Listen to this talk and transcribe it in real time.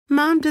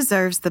Mom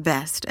deserves the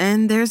best,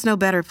 and there's no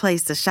better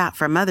place to shop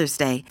for Mother's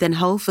Day than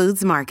Whole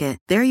Foods Market.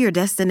 They're your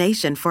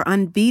destination for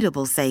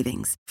unbeatable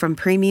savings, from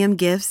premium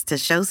gifts to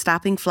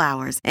show-stopping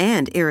flowers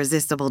and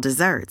irresistible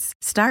desserts.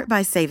 Start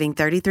by saving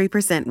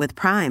 33% with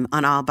Prime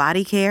on all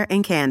body care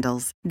and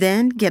candles.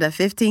 Then get a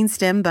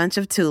 15-stem bunch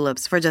of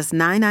tulips for just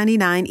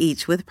 $9.99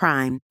 each with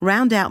Prime.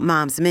 Round out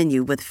Mom's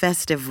menu with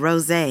festive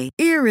rosé,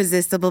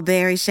 irresistible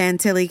berry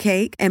chantilly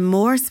cake, and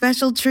more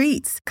special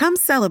treats. Come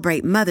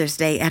celebrate Mother's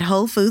Day at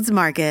Whole Foods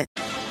Market.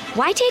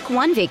 Why take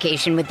one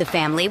vacation with the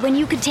family when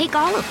you could take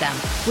all of them?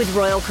 With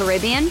Royal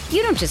Caribbean,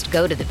 you don't just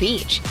go to the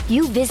beach.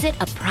 You visit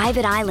a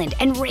private island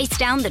and race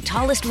down the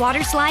tallest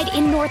water slide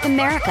in North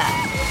America.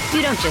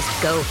 You don't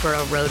just go for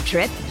a road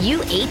trip. You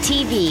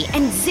ATV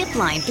and zip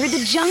line through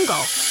the jungle.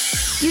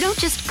 You don't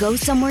just go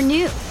somewhere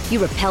new.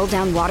 You rappel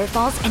down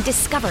waterfalls and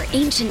discover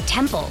ancient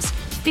temples.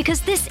 Because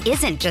this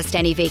isn't just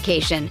any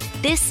vacation.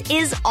 This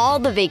is all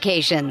the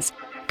vacations.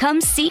 Come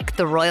seek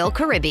the Royal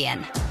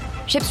Caribbean.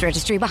 Ships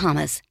Registry,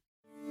 Bahamas.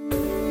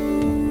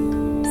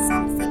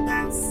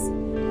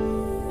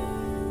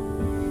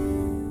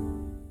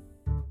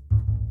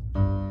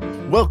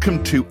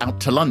 Welcome to Out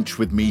to Lunch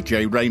with me,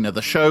 Jay Rayner,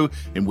 the show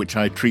in which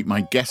I treat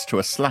my guests to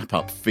a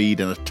slap-up feed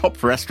in a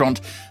top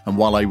restaurant, and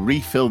while I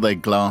refill their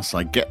glass,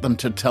 I get them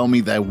to tell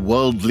me their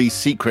worldly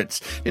secrets.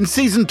 In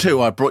Season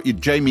 2, I brought you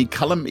Jamie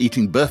Cullum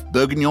eating Boeuf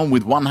Bourguignon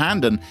with one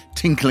hand and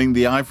tinkling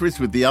the ivories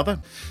with the other.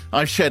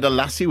 I've shared a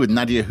lassie with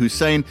Nadia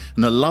Hussein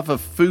and a love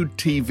of food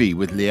TV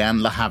with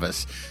Leanne La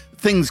Havas.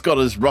 Things got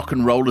as rock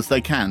and roll as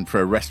they can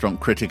for a restaurant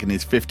critic in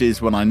his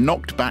 50s when I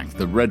knocked back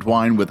the red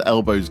wine with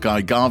Elbow's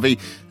Guy Garvey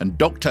and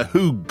Doctor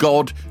Who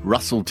god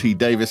Russell T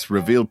Davies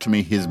revealed to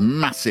me his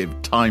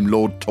massive Time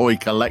Lord toy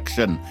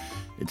collection.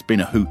 It's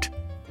been a hoot.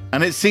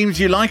 And it seems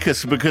you like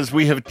us because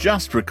we have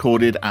just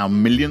recorded our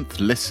millionth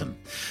listen.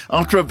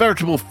 After a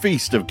veritable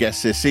feast of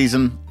guests this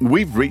season,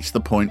 we've reached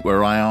the point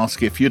where I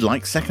ask if you'd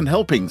like second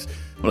helpings.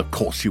 Well, of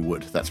course you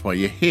would. That's why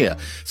you're here.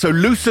 So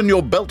loosen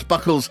your belt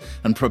buckles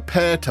and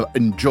prepare to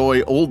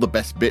enjoy all the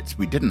best bits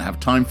we didn't have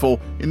time for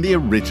in the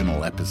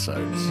original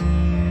episodes.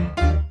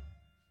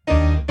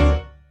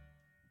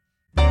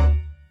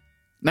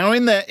 Now,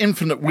 in their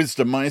infinite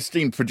wisdom, my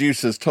esteemed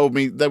producers told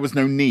me there was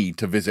no need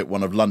to visit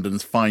one of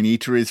London's fine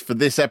eateries for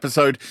this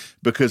episode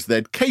because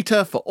they'd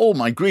cater for all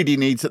my greedy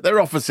needs at their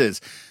offices.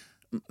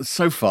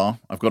 So far,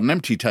 I've got an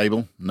empty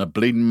table and a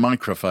bleeding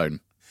microphone.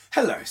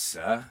 Hello,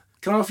 sir.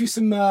 Can I offer you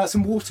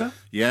some water?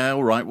 Yeah,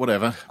 all right,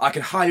 whatever. I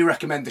can highly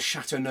recommend the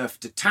Chateauneuf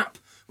de Tap,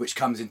 which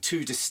comes in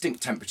two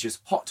distinct temperatures,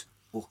 hot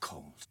or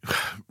cold.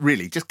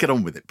 Really, just get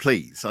on with it,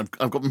 please. I've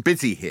gotten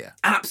busy here.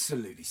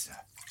 Absolutely, sir.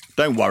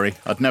 Don't worry,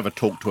 I'd never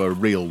talk to a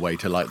real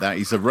waiter like that.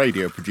 He's a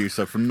radio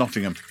producer from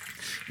Nottingham.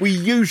 We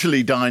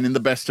usually dine in the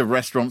best of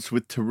restaurants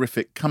with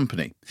terrific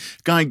company.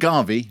 Guy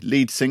Garvey,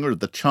 lead singer of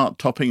the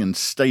chart-topping and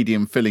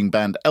stadium-filling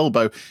band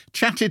Elbow,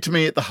 chatted to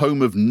me at the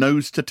home of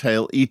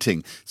nose-to-tail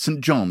eating, St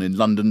John in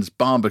London's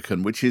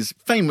Barbican, which is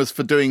famous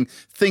for doing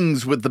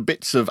things with the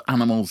bits of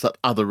animals that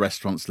other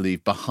restaurants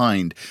leave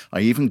behind.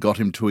 I even got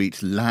him to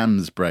eat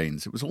lamb's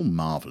brains. It was all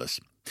marvellous.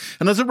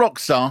 And as a rock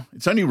star,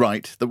 it's only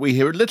right that we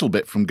hear a little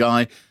bit from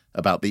Guy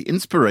about the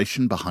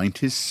inspiration behind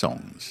his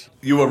songs.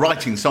 You were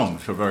writing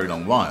songs for a very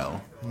long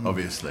while,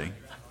 obviously.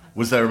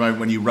 Was there a moment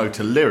when you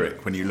wrote a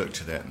lyric, when you looked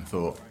at it and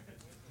thought,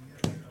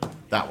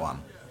 that one?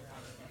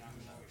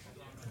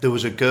 There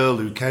was a girl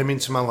who came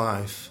into my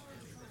life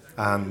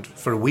and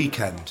for a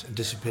weekend and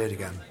disappeared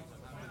again.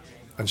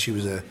 And she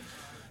was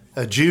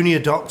a junior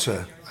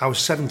doctor. I was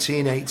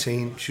 17,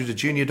 18. She was a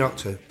junior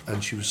doctor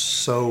and she was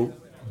so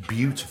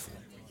beautiful.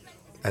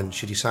 And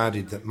she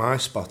decided that my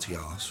spotty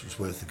arse was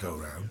worth the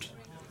go-round.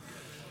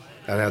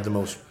 And I had the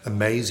most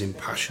amazing,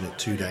 passionate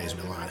 2 days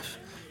of my life.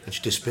 And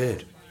she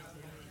disappeared.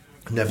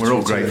 We're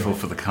all grateful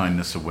for the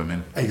kindness of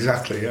women.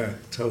 Exactly, yeah,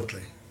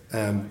 totally.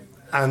 And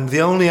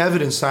the only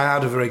evidence I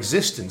had of her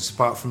existence,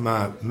 apart from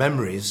my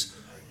memories,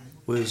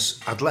 was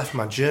I'd left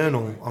my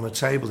journal on a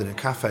table in a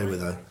cafe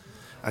with her,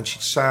 and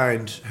she'd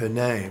signed her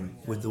name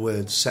with the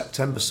words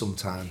September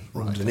Sometime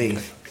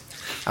underneath.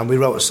 And we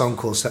wrote a song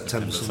called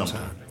September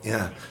Sometime.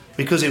 Yeah,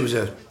 because it was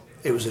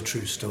a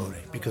true story,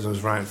 because I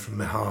was writing from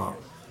my heart.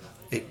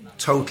 It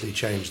totally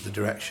changed the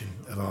direction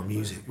of our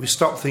music. We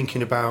stopped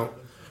thinking about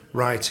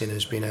writing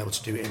as being able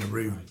to do it in a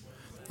room,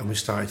 and we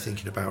started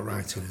thinking about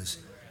writing as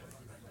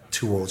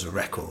towards a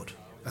record,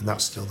 and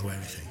that's still the way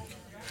we think.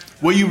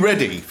 Were you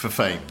ready for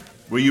fame?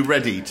 Were you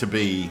ready to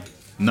be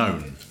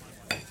known?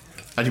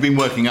 Had you been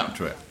working up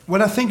to it?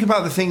 When I think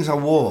about the things I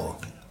wore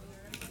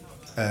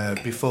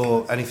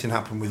before anything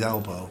happened with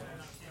Elbow,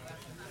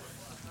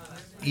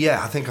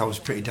 yeah, I think I was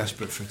pretty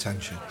desperate for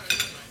attention.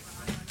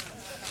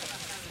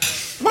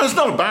 Well, it's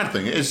not a bad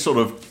thing. It is sort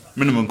of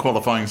minimum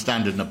qualifying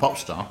standard in a pop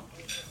star.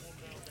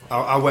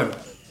 I went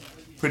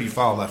pretty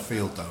far left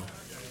field, though.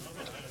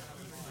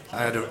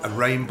 I had a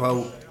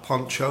rainbow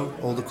poncho,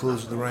 all the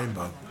colours of the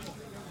rainbow.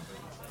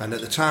 And at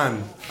the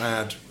time,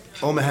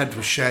 all my head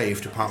was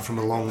shaved apart from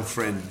a long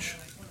fringe.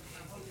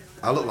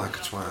 I looked like a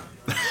twat.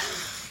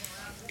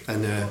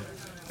 And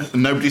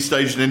nobody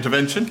staged an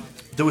intervention?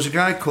 there was a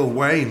guy called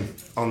Wayne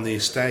on the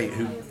estate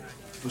who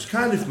was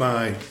kind of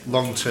my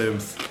long-term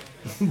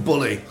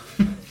bully.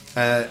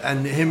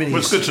 And him and his...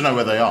 Well, it's good to know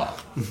where they are.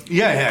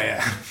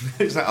 Yeah.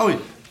 It's like,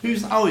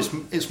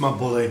 it's my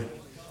bully.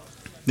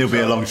 He'll be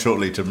along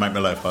shortly to make my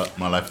life hard.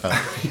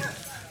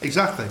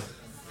 Exactly.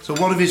 So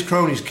one of his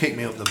cronies kicked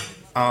me up the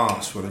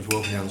arse when I was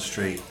walking down the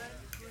street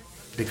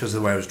because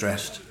of the way I was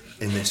dressed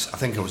in this. I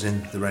think I was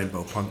in the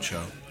rainbow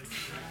poncho.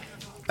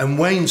 And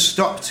Wayne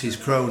stopped his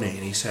crony and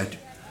he said,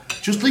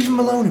 "Just leave him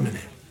alone a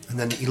minute." And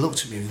then he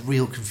looked at me with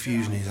real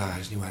confusion in his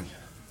eyes and he went,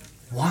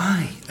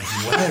 "Why are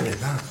you wearing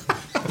that?"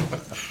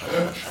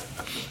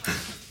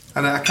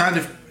 And I kind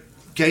of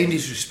gained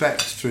his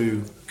respect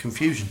through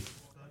confusion.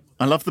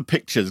 I love the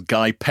pictures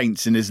Guy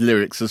paints in his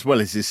lyrics as well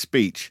as his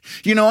speech.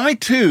 You know, I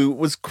too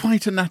was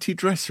quite a natty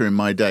dresser in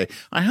my day.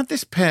 I had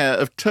this pair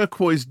of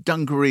turquoise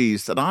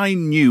dungarees that I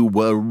knew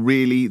were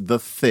really the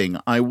thing.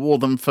 I wore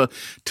them for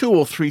 2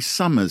 or 3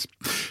 summers.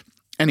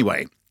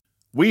 Anyway,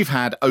 we've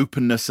had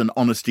openness and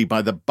honesty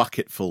by the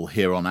bucketful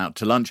here on Out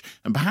to Lunch,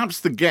 and perhaps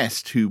the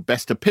guest who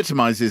best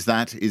epitomises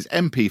that is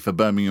MP for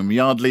Birmingham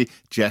Yardley,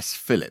 Jess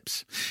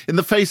Phillips. In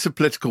the face of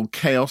political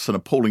chaos and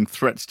appalling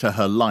threats to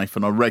her life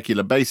on a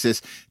regular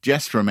basis,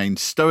 Jess remained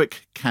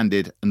stoic,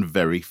 candid and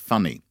very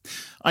funny.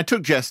 I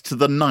took Jess to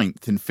the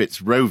 9th in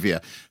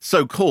Fitzrovia,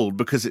 so called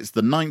because it's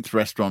the 9th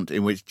restaurant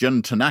in which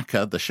Jun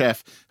Tanaka, the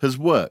chef, has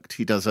worked.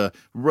 He does a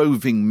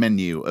roving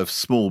menu of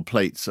small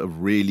plates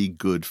of really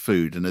good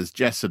food, and as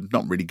Jess had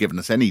not really given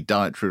us any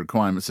dietary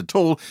requirements at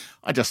all,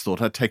 I just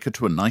thought I'd take her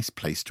to a nice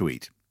place to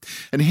eat.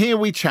 And here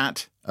we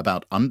chat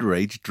about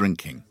underage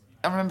drinking.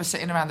 I remember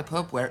sitting around the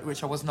pub,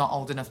 which I was not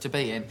old enough to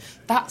be in.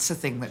 That's a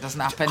thing that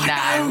doesn't happen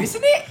now,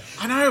 isn't it?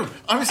 I know.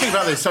 I was thinking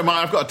about this. So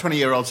I've got a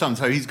 20-year-old son,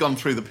 so he's gone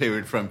through the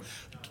period from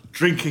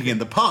drinking in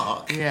the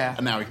park,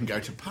 and now he can go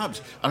to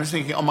pubs. I was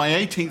thinking, on my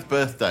 18th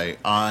birthday,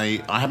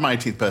 I had my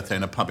 18th birthday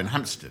in a pub in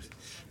Hampstead,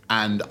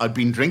 and I'd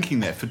been drinking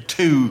there for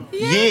 2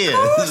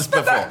 years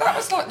before. That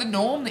was like the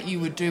norm that you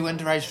would do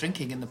underage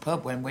drinking in the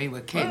pub when we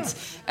were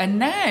kids. Yeah. And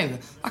now,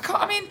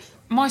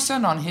 my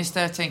son on his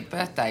 13th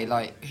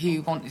birthday, he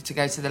wanted to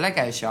go to the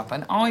Lego shop,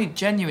 and I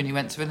genuinely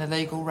went to an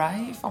illegal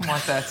rave on my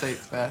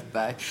 13th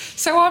birthday.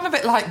 So I'm a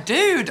bit like,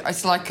 dude,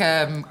 it's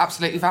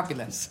absolutely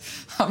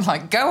fabulous. I'm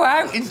like, go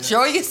out,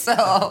 enjoy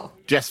yourself.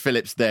 Jess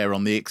Phillips there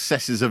on the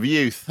excesses of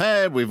youth.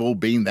 We've all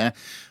been there.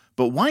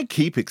 But why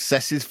keep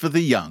excesses for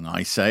the young,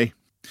 I say?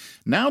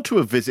 Now to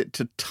a visit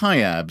to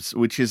Tayyab's,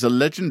 which is a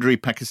legendary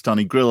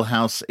Pakistani grill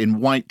house in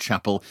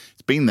Whitechapel.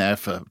 It's been there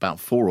for about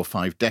 4 or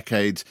 5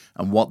 decades,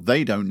 and what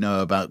they don't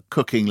know about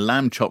cooking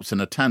lamb chops in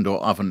a tandoor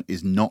oven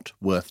is not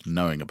worth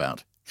knowing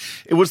about.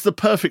 It was the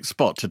perfect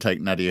spot to take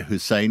Nadia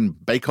Hussain,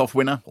 Bake-Off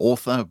winner,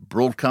 author,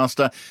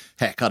 broadcaster,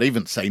 heck, I'd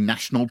even say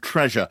national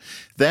treasure.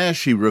 There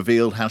she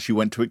revealed how she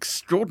went to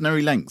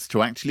extraordinary lengths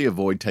to actually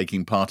avoid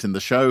taking part in the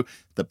show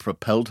that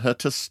propelled her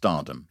to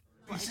stardom.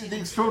 The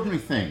extraordinary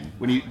thing,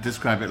 when you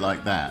describe it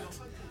like that,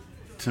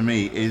 to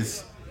me,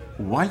 is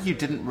why you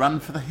didn't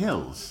run for the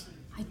hills.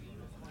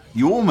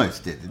 You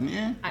almost did, didn't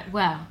you?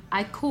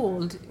 I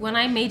called. When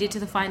I made it to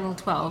the final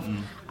 12,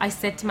 I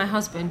said to my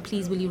husband,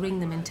 "Please, will you ring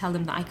them and tell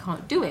them that I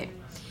can't do it?"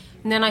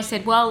 And then I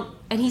said,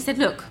 and he said,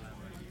 "Look,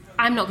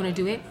 I'm not going to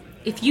do it.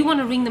 If you want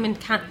to ring them and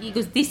can't," he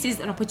goes, "this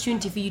is an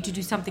opportunity for you to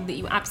do something that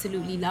you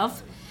absolutely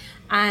love.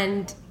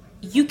 And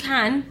you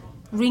can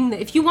ring them.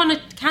 If you want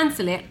to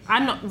cancel it,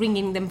 I'm not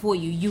ringing them for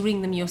you. You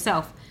ring them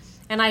yourself."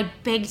 And I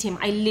begged him.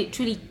 I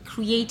literally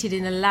created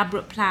an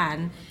elaborate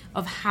plan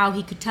of how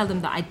he could tell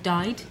them that I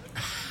died.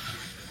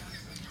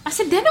 I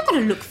said, they're not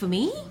going to look for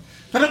me.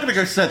 They're not going to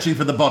go searching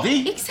for the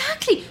body.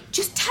 Exactly.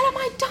 Just tell them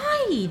I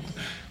died.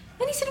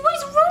 And he said, what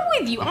is wrong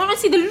with you?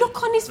 Honestly, the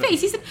look on his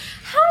face. He said,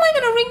 how am I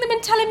going to ring them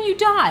and tell him you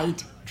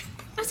died?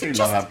 I said,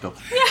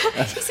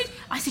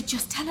 I said,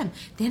 just tell them.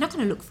 They're not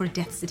going to look for a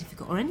death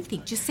certificate or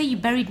anything. Just say you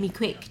buried me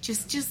quick.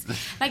 Just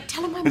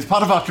tell them I'm... It's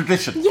part of our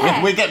tradition.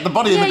 Yeah. We get the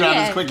body in the ground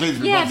as quickly as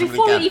we possibly can. Yeah,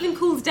 before it even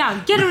cools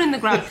down. Get her in the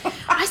ground.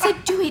 I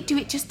said, do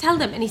it. Just tell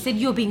them. And he said,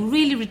 you're being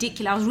really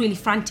ridiculous. I was really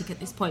frantic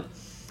at this point.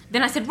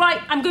 Then I said, right,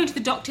 I'm going to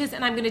the doctors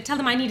and I'm going to tell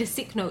them I need a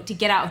sick note to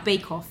get out of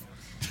Bake Off.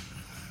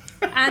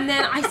 And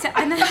then I said,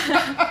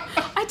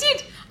 I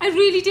did. I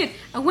really did.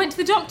 I went to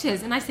the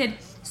doctors and I said,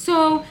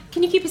 so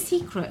can you keep a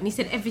secret? And he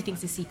said,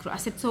 everything's a secret. I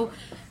said, so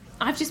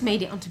I've just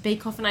made it onto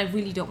Bake Off and I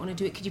really don't want to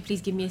do it. Could you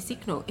please give me a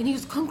sick note? And he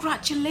was,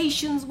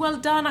 congratulations, well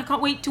done. I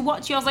can't wait to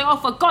watch you. I was like, oh,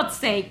 for God's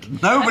sake.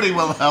 Nobody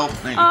will help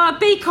me.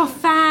 Bake Off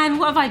fan,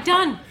 what have I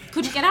done?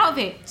 Couldn't get out of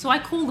it. So I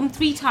called them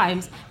 3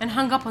 times and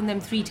hung up on them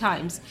 3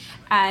 times.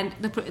 And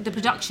the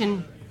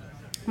production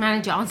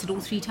manager answered all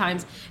 3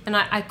 times. And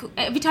I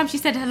every time she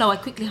said hello, I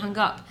quickly hung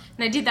up.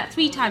 And I did that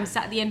 3 times,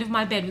 sat at the end of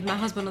my bed with my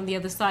husband on the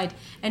other side.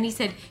 And he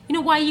said, you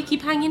know why you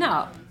keep hanging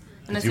up?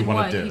 And I said,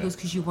 why? He goes,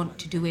 because you want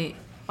to do it.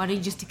 Why don't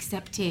you just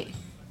accept it?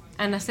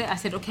 And I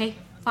said, okay,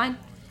 fine,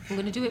 I'm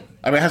going to do it.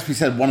 I mean, it has to be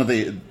said, one of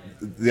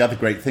the other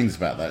great things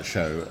about that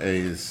show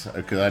is,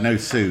 because I know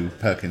Sue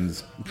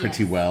Perkins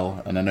pretty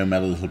well, and I know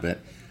Mel a little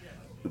bit,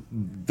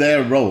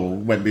 their role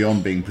went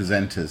beyond being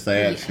presenters.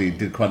 They actually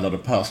did quite a lot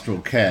of pastoral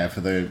care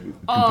for the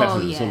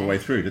competitors all the way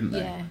through, didn't they?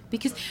 Yeah,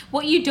 because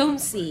what you don't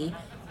see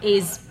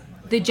is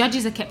the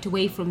judges are kept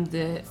away from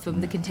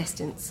the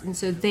contestants, and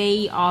so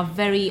they are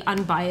very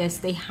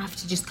unbiased. They have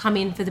to just come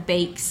in for the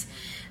bakes.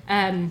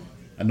 And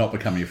not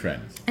become your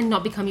friends. And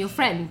not become your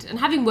friend. And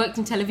having worked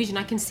in television,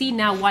 I can see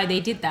now why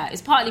they did that.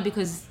 It's partly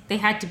because they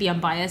had to be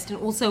unbiased, and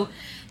also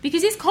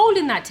because it's cold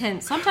in that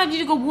tent. Sometimes you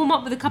need to go warm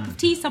up with a cup of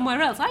tea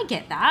somewhere else. I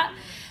get that.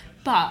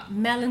 But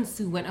Mel and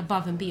Sue went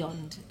above and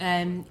beyond.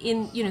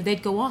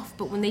 They'd go off,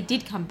 but when they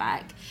did come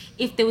back,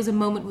 if there was a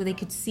moment where they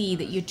could see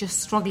that you're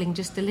just struggling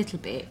just a little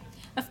bit,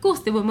 of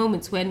course there were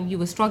moments when you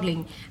were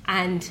struggling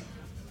and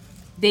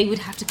they would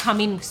have to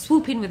come in,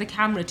 swoop in with a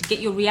camera to get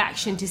your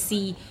reaction to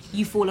see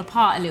you fall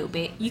apart a little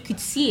bit. You could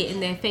see it in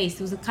their face.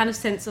 There was a kind of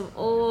sense of,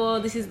 oh,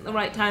 this isn't the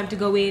right time to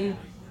go in.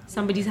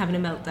 Somebody's having a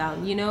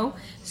meltdown, you know?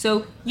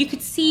 So you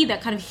could see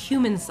that kind of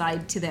human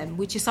side to them,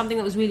 which is something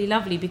that was really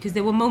lovely, because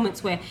there were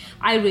moments where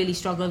I really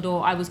struggled,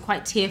 or I was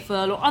quite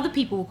tearful, or other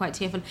people were quite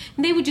tearful,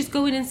 and they would just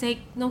go in and say,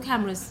 no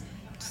cameras,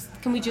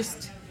 can we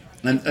just...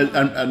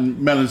 And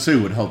Mel and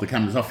Sue would hold the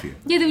cameras off you?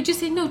 Yeah, they would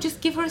just say, no,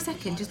 just give her a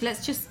second,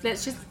 let's just...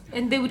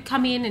 And they would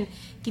come in and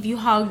give you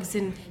hugs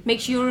and make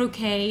sure you're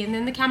okay, and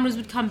then the cameras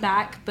would come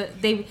back,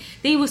 but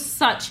they were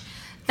such...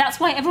 That's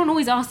why everyone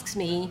always asks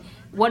me,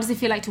 what does it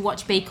feel like to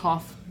watch Bake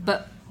Off?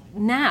 But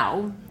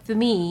now, for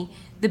me,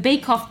 the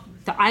Bake Off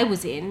that I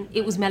was in,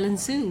 it was Mel and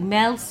Sue.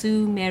 Mel,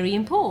 Sue, Mary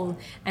and Paul.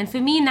 And for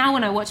me now,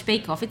 when I watch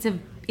Bake Off,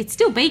 it's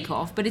still Bake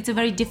Off, but it's a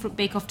very different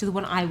Bake Off to the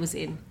one I was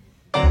in.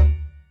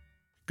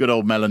 Good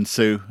old Mel and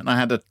Sue. And I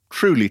had a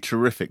truly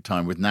terrific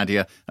time with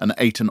Nadia and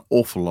ate an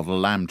awful lot of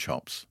lamb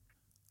chops.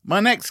 My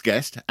next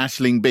guest,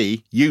 Aisling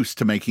Bea, used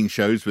to making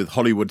shows with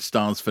Hollywood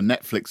stars for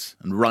Netflix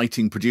and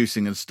writing,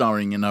 producing and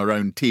starring in her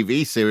own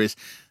TV series,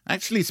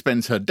 actually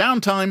spends her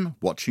downtime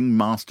watching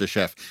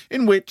MasterChef,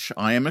 in which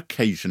I am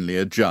occasionally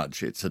a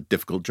judge. It's a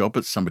difficult job,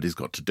 but somebody's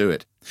got to do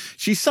it.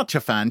 She's such a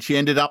fan, she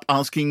ended up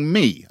asking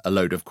me a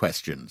load of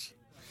questions.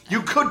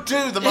 You could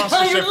do the MasterChef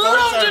voiceover.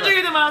 I love to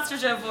do the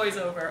MasterChef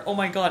voiceover. Oh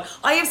my God.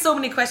 I have so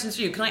many questions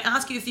for you. Can I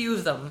ask you a few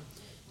of them?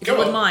 If you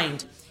wouldn't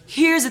mind.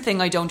 Here's the thing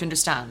I don't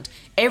understand.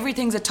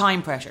 Everything's a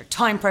time pressure.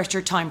 Time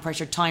pressure, time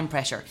pressure, time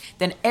pressure.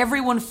 Then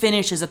everyone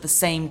finishes at the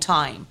same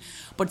time.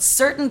 But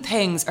certain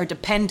things are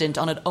dependent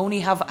on it only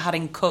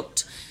having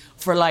cooked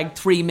for like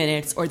 3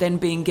 minutes or then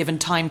being given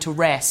time to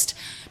rest.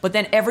 But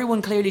then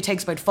everyone clearly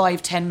takes about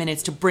 5-10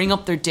 minutes to bring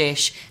up their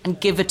dish and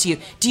give it to you.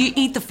 Do you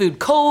eat the food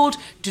cold?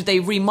 Do they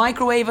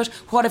re-microwave it?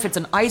 What if it's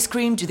an ice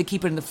cream? Do they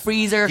keep it in the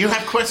freezer? You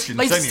have questions,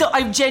 don't you?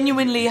 I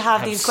genuinely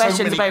have these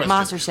questions about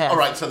MasterChef. All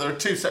right, so there are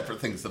two separate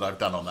things that I've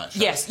done on that show.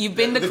 Yes, you've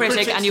been the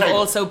critic and you've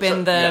also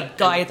been the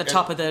guy at the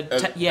top of the...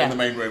 in the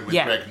main room with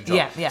Greg and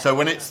John. Yeah. So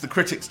when it's the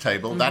critics'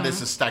 table, that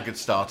is a staggered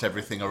start,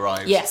 everything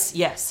arrives.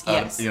 Yes.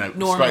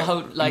 Normal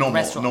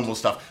restaurant. Normal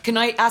stuff. Can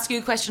I ask you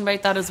a question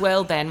about that as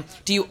well then?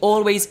 Do you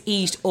always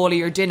eat all of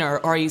your dinner,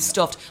 or are you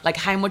stuffed? Like,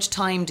 how much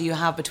time do you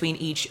have between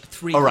each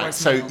 3 course All right,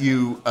 so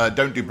you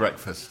don't do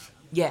breakfast.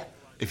 Yeah.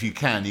 If you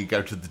can, you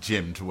go to the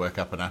gym to work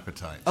up an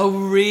appetite. Oh,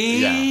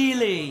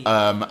 really?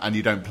 Yeah. And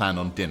you don't plan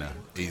on dinner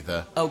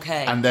either.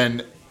 Okay. And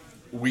then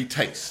we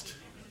taste.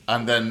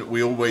 And then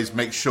we always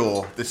make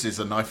sure this is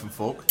a knife and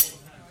fork.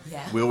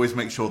 Yeah. We always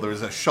make sure there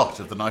is a shot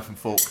of the knife and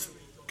fork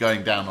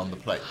going down on the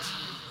plate.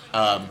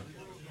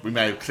 We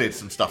may have cleared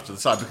some stuff to the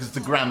side because the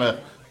grammar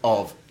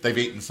of they've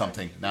eaten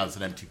something, now it's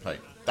an empty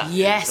plate. That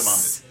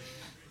is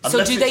demanded.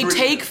 So do they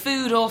take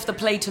food off the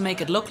plate to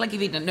make it look like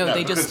you've eaten it? No,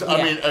 they just...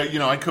 I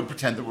mean, I could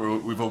pretend that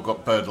we've all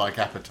got bird-like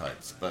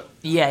appetites, but...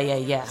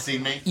 Yeah. See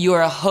me?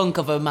 You're a hunk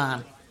of a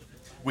man.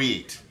 We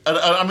eat.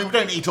 I mean, we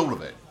don't eat all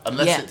of it,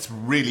 unless it's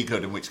really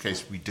good, in which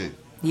case we do.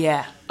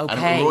 Yeah, okay.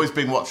 And we're always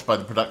being watched by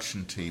the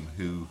production team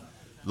who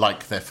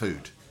like their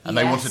food. And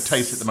they want to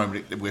taste it the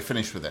moment we're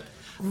finished with it.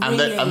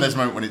 Really? And there's a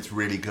moment when it's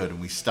really good and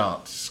we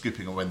start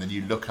scooping away and then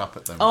you look up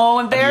at them. Oh,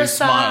 and they're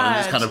sad. Smile and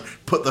just sad. kind of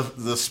put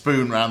the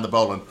spoon round the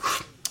bowl and,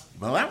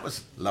 well, that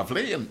was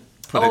lovely, and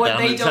put it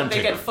down. And they don't,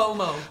 they get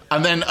FOMO.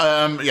 And then,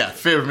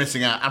 fear of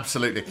missing out,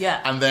 absolutely.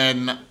 Yeah. And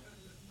then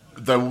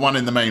the one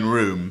in the main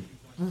room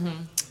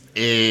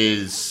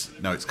is,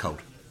 no, it's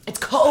cold. It's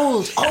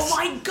cold. Yes. Oh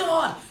my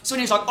God! So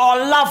when he's like, "Oh,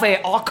 I love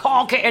it. I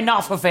can't get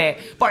enough of it,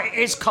 but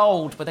it's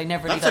cold." But they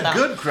never leave that. That's a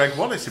good Greg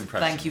Wallace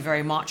impression. Thank you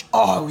very much.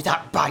 Oh,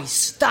 that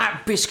bass,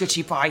 that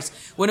biscuity bass.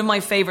 One of my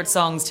favourite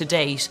songs to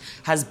date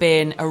has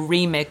been a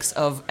remix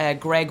of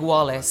Greg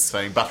Wallace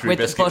saying buttery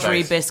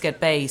biscuit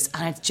bass,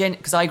 and it's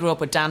because I grew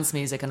up with dance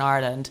music in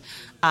Ireland.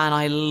 And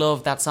I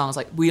love that song. It's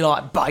like, we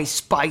like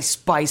bass.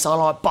 I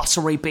like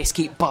buttery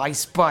biscuit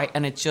bass.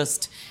 And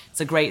it's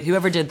a great...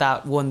 Whoever did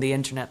that won the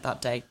internet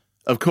that day.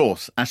 Of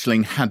course,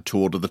 Aisling had to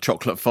order the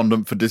chocolate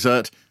fondant for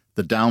dessert,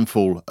 the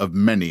downfall of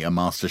many a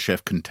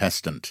MasterChef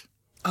contestant.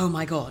 Oh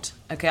my God.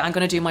 Okay, I'm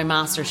going to do my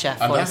MasterChef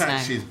and voice now. And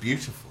that actually is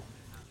beautiful.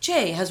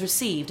 Jay has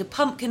received a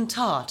pumpkin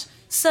tart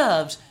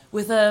served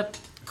with a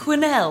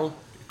quenelle.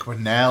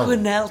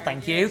 Quenelle,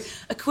 thank you.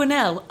 A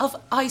quenelle of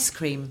ice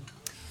cream.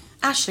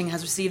 Aisling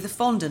has received the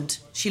fondant.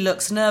 She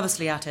looks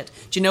nervously at it.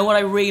 Do you know what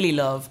I really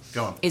love?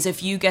 Go on. Is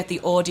if you get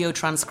the audio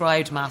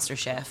transcribed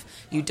MasterChef,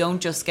 you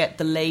don't just get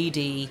the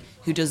lady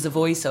who does the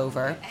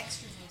voiceover.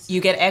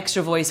 You get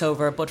extra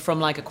voiceover, but from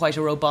like quite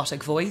a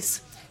robotic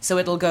voice. So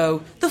it'll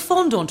go, the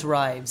fondant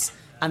arrives.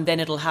 And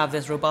then it'll have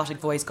this robotic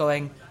voice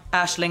going,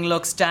 Aisling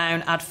looks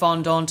down at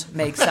fondant,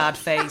 makes sad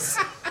face.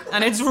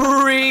 And it's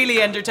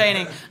really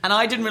entertaining. And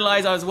I didn't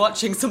realise I was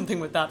watching something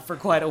with that for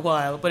quite a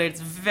while, but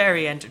it's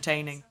very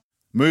entertaining.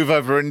 Move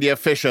over, India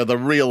Fisher, the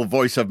real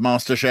voice of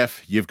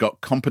MasterChef. You've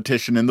got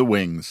competition in the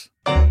wings.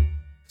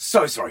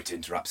 So sorry to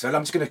interrupt, sir.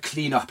 I'm just going to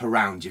clean up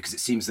around you because it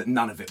seems that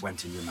none of it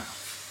went in your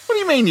mouth. What do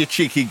you mean, you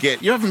cheeky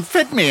git? You haven't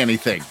fed me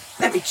anything.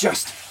 Let me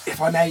just,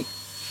 if I may...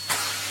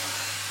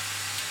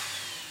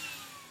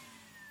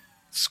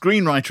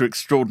 Screenwriter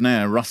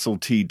extraordinaire Russell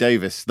T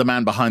Davies, the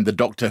man behind the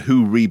Doctor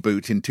Who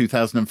reboot in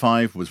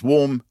 2005, was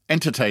warm,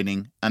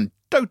 entertaining and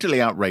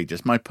totally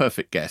outrageous, my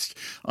perfect guest.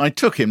 I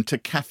took him to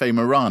Cafe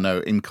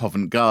Murano in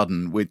Covent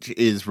Garden, which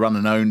is run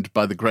and owned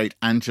by the great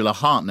Angela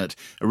Hartnett,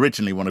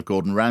 originally one of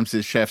Gordon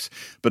Ramsay's chefs,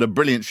 but a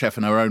brilliant chef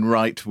in her own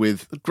right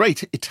with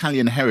great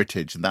Italian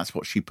heritage, and that's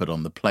what she put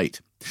on the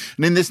plate.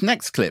 And in this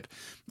next clip,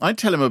 I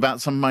tell him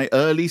about some of my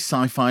early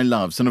sci-fi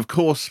loves, and of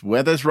course,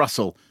 where there's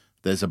Russell,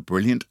 there's a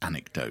brilliant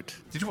anecdote.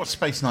 Did you watch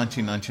Space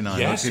 1999?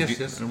 Yes.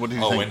 What did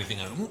you think? Anything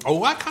else?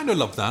 Oh, I kind of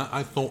loved that.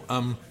 I thought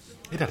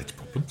it had its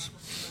problems.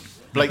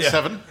 Blake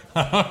 7?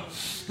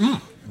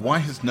 Why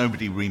has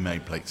nobody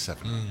remade Blake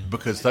 7?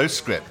 Because those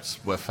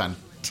scripts were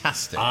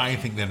fantastic. I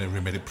think they never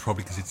remade it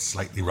probably because it's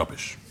slightly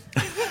rubbish.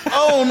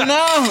 Oh,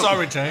 no!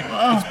 Sorry, Jay.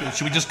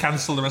 Should we just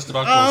cancel the rest of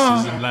our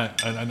courses?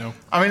 I know.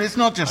 I mean, it's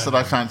not just that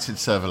I fancied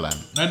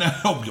Servalan.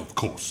 No, of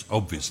course,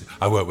 obviously.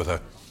 I worked with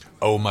her.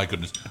 Oh, my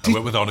goodness. I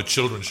worked with her on a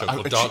children's show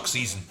called Dark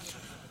Season.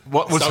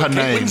 What was her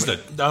name? Kate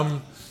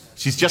Winslet.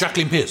 She's just...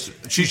 Jacqueline Pierce.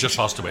 She's just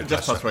passed away.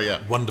 Just passed away, yeah.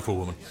 Wonderful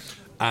woman.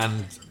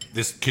 And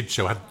this kids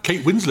show had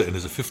Kate Winslet in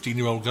as a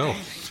 15-year-old girl.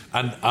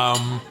 And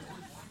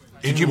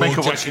did you make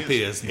her watch Jackie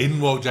Pierce?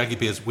 In walked Jackie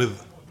Pierce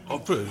with a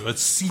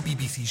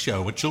CBBC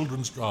show, a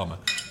children's drama,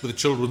 with a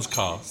children's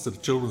cast and a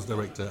children's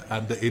director,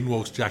 and in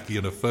walks Jackie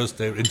on her first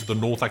day into the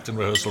North Acton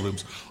rehearsal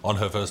rooms on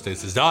her first day.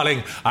 Says,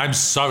 "Darling, I'm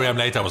sorry I'm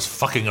late. I was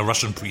fucking a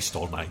Russian priest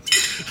all night."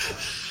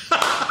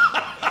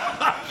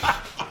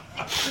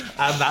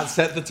 And that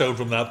set the tone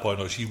from that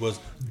point on. She was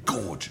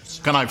gorgeous.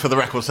 Can I, for the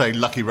record, say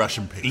lucky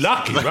Russian piece?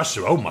 Lucky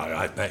Russian? Oh my,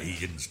 I bet he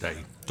didn't stay.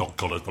 Dog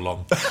collars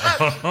belong.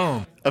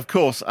 Of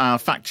course, our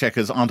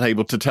fact-checkers aren't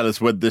able to tell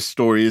us whether this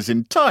story is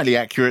entirely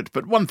accurate,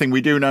 but one thing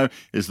we do know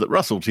is that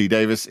Russell T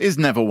Davies is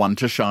never one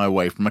to shy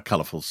away from a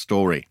colourful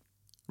story.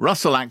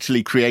 Russell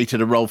actually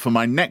created a role for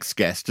my next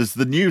guest as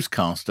the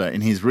newscaster in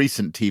his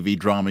recent TV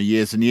drama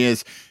Years and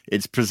Years.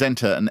 It's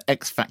presenter and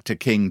X Factor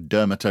king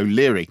Dermot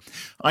O'Leary.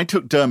 I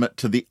took Dermot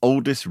to the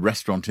oldest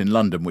restaurant in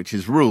London, which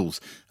is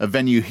Rules, a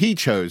venue he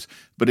chose,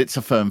 but it's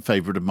a firm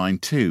favourite of mine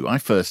too. I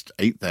first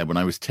ate there when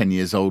I was 10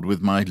 years old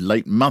with my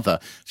late mother.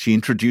 She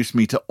introduced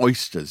me to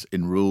oysters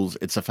in Rules.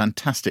 It's a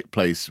fantastic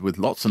place with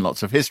lots and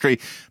lots of history,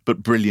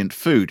 but brilliant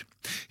food.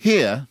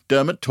 Here,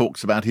 Dermot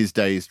talks about his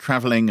days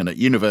travelling and at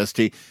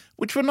university,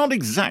 which were not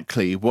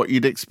exactly what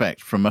you'd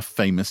expect from a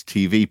famous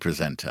TV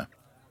presenter.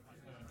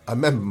 I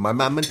remember my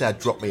mum and dad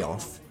dropped me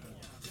off.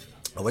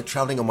 I went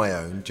travelling on my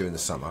own during the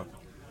summer.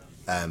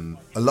 A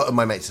lot of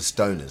my mates are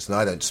stoners, and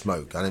I don't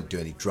smoke. I don't do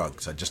any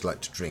drugs. I just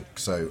like to drink.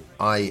 So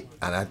I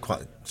had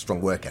quite a strong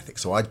work ethic.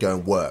 So I'd go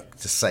and work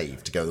to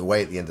save to go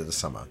away at the end of the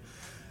summer,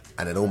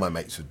 and then all my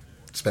mates would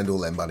spend all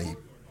their money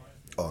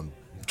on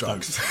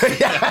drugs.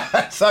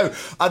 Yeah. So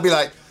I'd be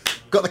like,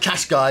 "Got the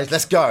cash, guys,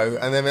 let's go."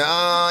 And then,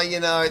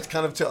 it's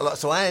kind of took a lot.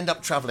 So I end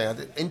up travelling. I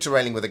did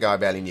interrailing with a guy I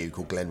barely knew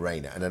called Glenn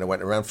Rayner. And then I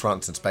went around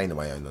France and Spain on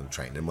my own on the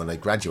train. And when I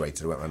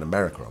graduated, I went around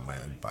America on my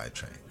own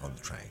on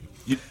the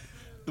train.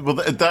 Well,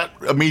 that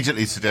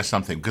immediately suggests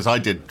something, because I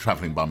did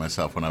travelling by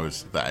myself when I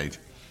was that age.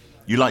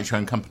 You liked your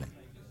own company.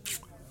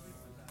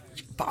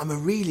 But I'm a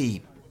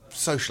really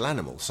social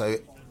animal, so...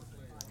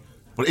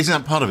 Well, isn't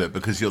that part of it?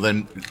 Because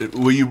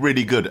were you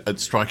really good at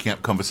striking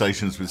up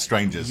conversations with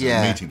strangers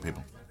and meeting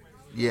people?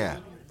 Yeah,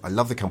 I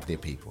love the company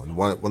of people, and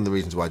one of the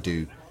reasons why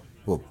the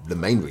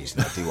main reason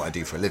I do what I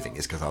do for a living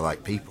is because I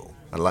like people.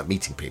 I like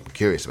meeting people,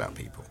 curious about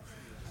people.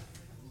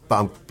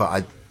 But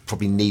I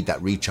probably need that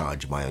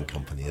recharge of my own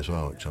company as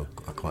well, which I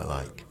quite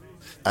like.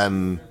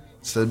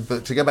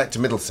 But to go back to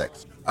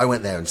Middlesex, I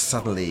went there and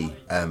suddenly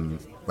my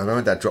mum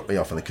and dad dropped me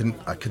off, and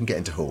I couldn't get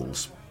into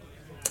halls,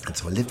 and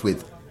so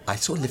I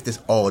sort of lived this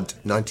odd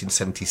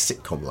 1970s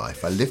sitcom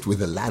life. I lived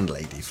with a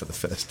landlady for the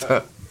first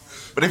time.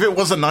 But if it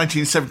was a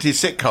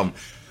 1970s sitcom,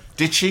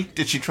 did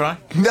she try?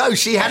 No,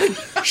 she had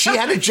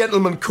a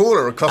gentleman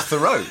caller across the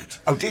road.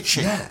 Oh, did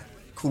she? Yeah,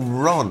 called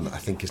Ron, I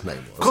think his name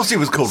was. Of course he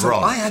was called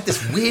Ron. I had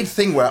this weird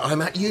thing where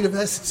I'm at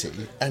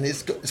university and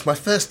it's my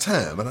first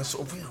term, and I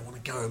sort of, I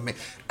want to go and meet...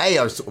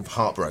 I was sort of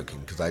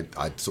heartbroken because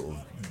I'd sort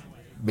of...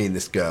 Me and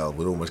this girl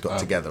would almost got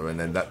together, and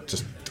then that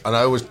just... And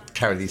I always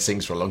carry these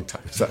things for a long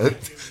time. So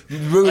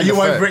are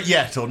you over it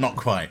yet, or not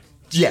quite?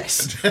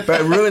 Yes, but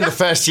it ruined the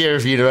first year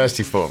of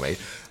university for me.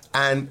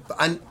 And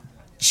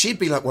she'd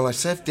be like, well, I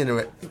served dinner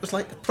it was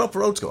like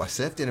proper old school. I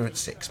served dinner at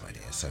 6, my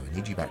dear, so I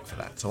need you back for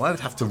that. So I would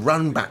have to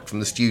run back from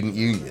the student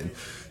union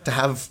to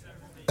have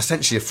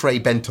essentially a Fray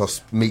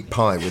Bentos meat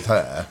pie with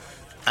her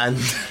and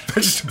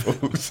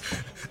vegetables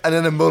and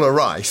then a mull of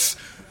rice.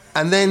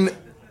 And then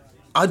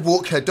I'd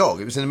walk her dog.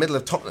 It was in the middle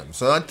of Tottenham,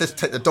 so I'd just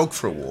take the dog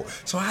for a walk.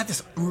 So I had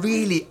this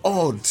really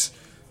odd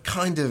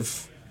kind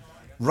of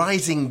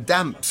rising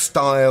damp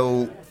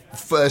style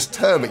first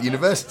term at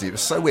university. It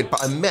was so weird,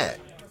 but I met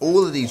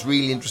all of these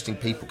really interesting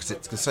people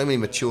because so many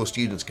mature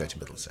students go to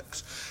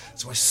Middlesex.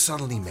 So I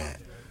suddenly met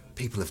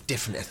people of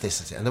different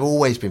ethnicity, and I've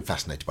always been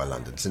fascinated by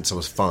London since I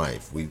was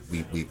 5. We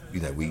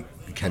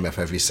came up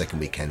every second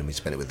weekend and we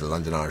spent it with the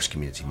London Irish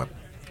community. My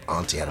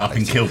auntie had a up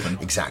in Kilburn.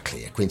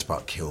 Exactly, at Queen's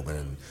Park, Kilburn,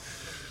 and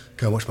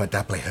go and watch my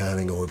dad play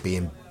hurling, or be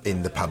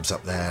in the pubs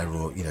up there,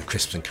 or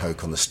crisps and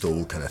coke on the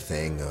stall kind of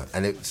thing.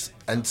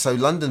 And so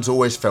London's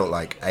always felt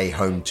like a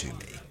home to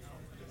me.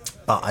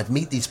 But I'd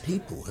meet these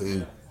people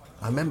who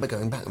I remember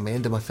going back at the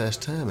end of my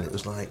first term, and it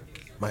was like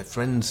my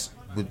friends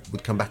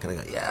would come back and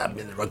I'd go, yeah, I'm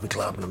in the rugby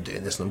club and I'm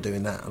doing this and I'm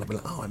doing that, and I'd be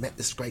like, oh, I met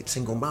this great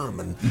single mum,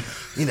 and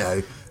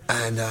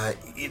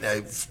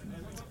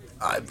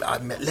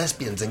I've met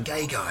lesbians and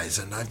gay guys,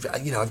 and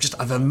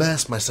I've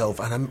immersed myself,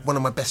 and one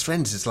of my best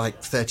friends is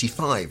like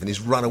 35 and he's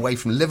run away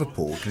from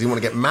Liverpool because he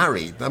want to get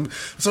married.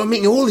 So I'm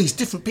meeting all these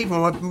different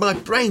people, and my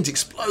brain's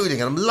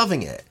exploding and I'm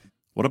loving it.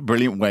 What a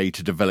brilliant way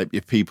to develop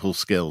your people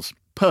skills.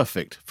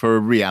 Perfect for a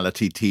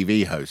reality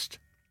TV host.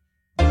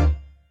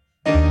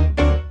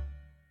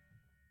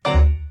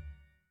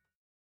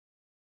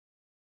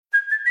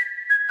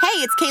 Hey,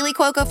 it's Kaylee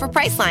Cuoco for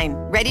Priceline.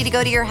 Ready to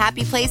go to your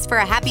happy place for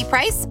a happy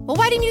price? Well,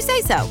 why didn't you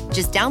say so?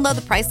 Just download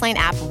the Priceline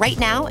app right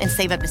now and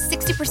save up to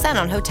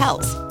 60% on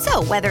hotels.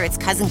 So whether it's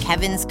Cousin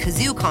Kevin's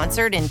Kazoo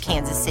Concert in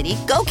Kansas City,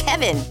 go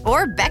Kevin,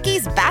 or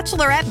Becky's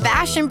Bachelorette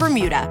Bash in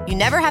Bermuda, you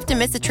never have to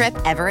miss a trip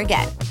ever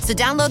again. So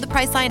download the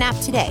Priceline app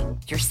today.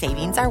 Your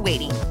savings are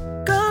waiting.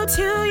 Go to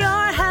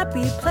your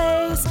happy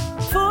place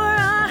for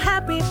a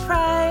happy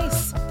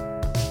price.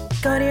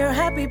 Go to your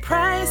happy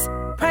price,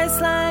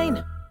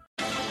 Priceline.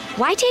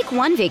 Why take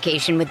one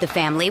vacation with the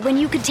family when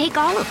you could take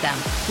all of them?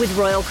 With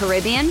Royal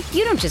Caribbean,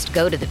 you don't just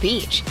go to the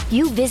beach.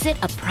 You visit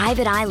a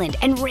private island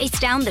and race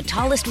down the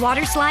tallest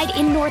water slide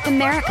in North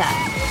America.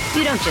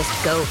 You don't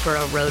just go for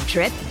a road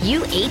trip.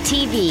 You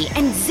ATV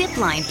and zip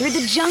line through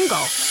the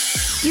jungle.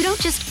 You don't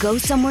just go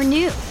somewhere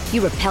new.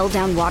 You rappel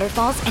down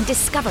waterfalls and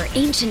discover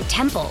ancient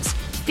temples.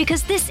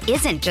 Because this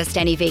isn't just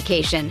any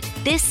vacation.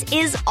 This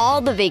is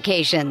all the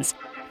vacations.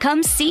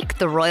 Come seek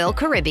the Royal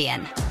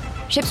Caribbean.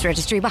 Ships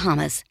Registry,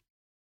 Bahamas.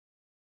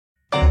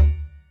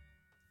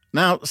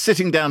 Now,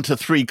 sitting down to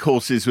 3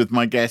 courses with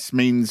my guests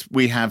means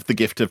we have the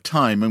gift of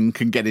time and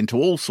can get into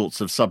all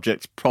sorts of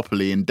subjects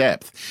properly in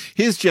depth.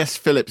 Here's Jess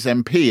Phillips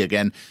MP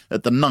again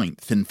at the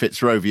 9th in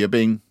Fitzrovia,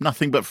 being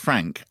nothing but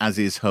frank, as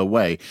is her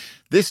way.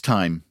 This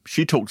time,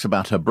 she talks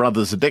about her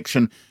brother's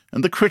addiction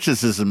and the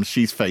criticisms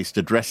she's faced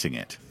addressing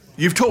it.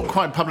 You've talked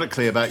quite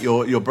publicly about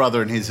your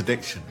brother and his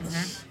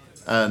addictions,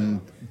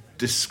 and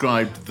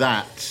described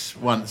that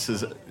once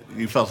as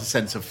you felt a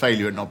sense of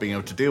failure at not being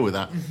able to deal with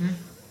that.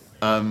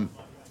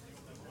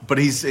 But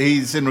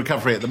he's in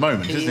recovery at the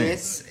moment, isn't he? He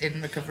is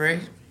in recovery.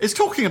 Is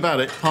talking about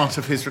it part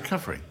of his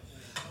recovery?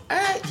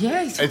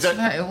 Yeah, he talks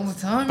about it all the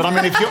time. But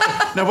I mean,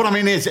 what I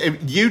mean is, if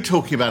you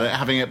talking about it,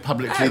 having it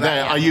publicly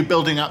there, are you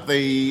building up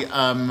the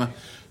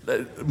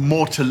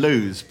more to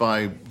lose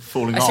by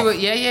falling off?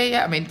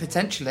 Yeah. I mean,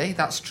 potentially,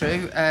 that's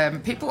true.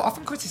 People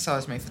often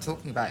criticise me for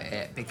talking about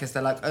it because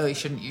they're like, oh, you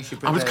should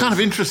I was kind of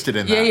interested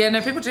in that. Yeah, no,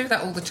 people do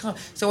that all the time.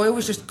 So I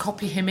always just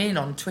copy him in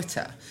on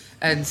Twitter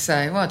and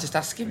say, well, just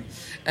ask him,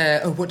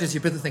 what does your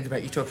brother think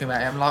about you talking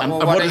about it? I'm like,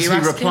 why don't you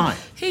ask him?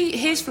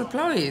 His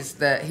reply is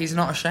that he's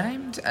not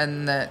ashamed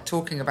and that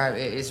talking about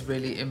it is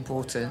really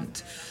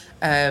important,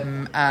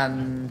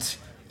 and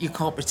you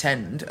can't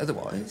pretend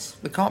otherwise.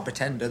 We can't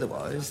pretend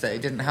otherwise that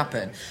it didn't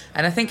happen.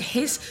 And I think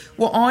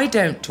what I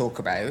don't talk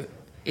about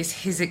is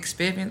his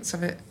experience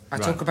of it. I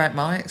talk about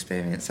my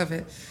experience of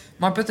it.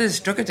 My brother's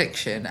drug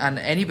addiction, and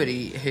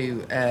anybody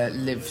who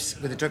lives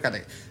with a drug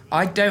addict,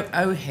 I don't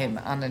owe him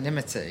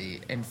anonymity,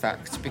 in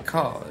fact,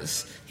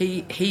 because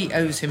he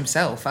owes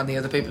himself and the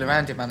other people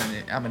around him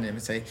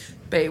anonymity.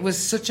 But it was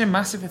such a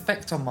massive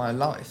effect on my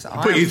life. That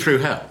put you through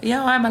hell.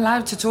 Yeah, I'm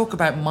allowed to talk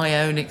about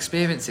my own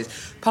experiences.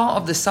 Part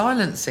of the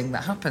silencing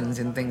that happens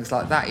in things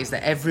like that is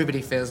that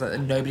everybody feels like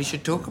nobody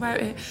should talk about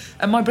it.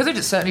 And my brother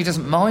certainly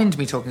doesn't mind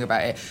me talking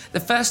about it. The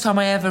first time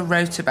I ever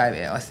wrote about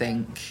it, I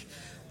think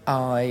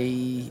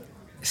I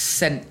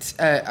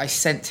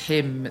sent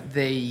him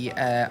the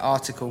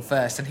article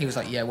first, and he was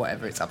like, yeah,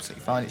 whatever, it's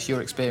absolutely fine, it's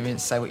your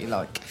experience, say what you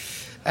like.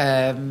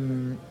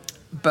 And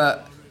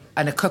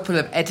a couple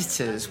of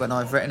editors, when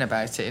I've written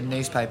about it in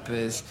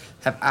newspapers,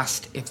 have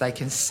asked if they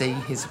can see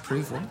his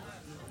approval.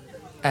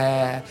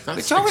 That's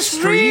which I was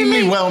extremely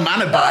really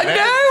well-mannered by I know,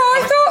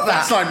 I thought that.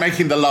 That's like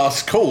making the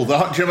last call. Do you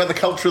know about the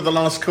culture of the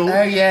last call?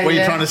 Oh, yeah, Where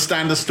you're yeah. trying to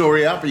stand a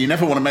story up, but you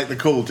never want to make the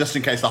call just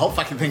in case the whole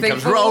fucking thing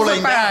comes falls rolling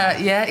apart.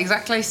 down. Yeah,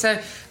 exactly. So,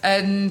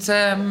 and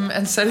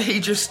so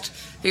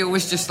he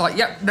always just like,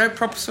 yep, no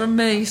props from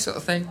me, sort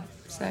of thing.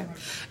 So,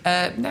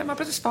 no, my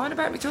brother's fine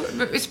about me talking,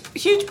 but it's a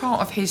huge part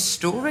of his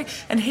story,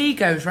 and he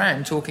goes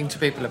round talking to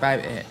people about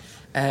it,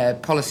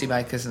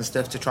 policymakers and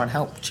stuff, to try and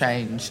help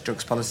change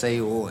drugs policy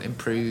or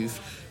improve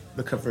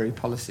recovery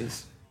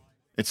policies.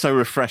 It's so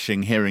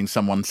refreshing hearing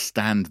someone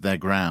stand their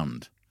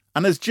ground.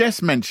 And as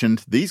Jess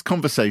mentioned, these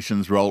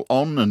conversations roll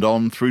on and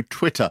on through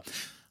Twitter.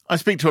 I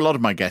speak to a lot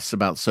of my guests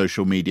about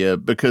social media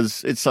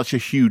because it's such a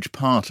huge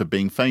part of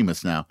being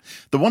famous now.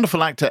 The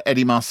wonderful actor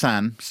Eddie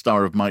Marsan,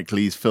 star of Mike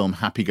Leigh's film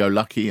Happy Go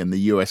Lucky and the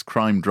US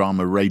crime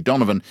drama Ray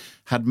Donovan,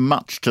 had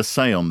much to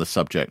say on the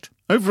subject.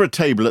 Over a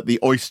table at the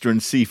oyster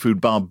and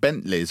seafood bar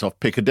Bentley's off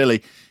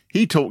Piccadilly,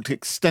 he talked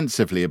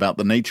extensively about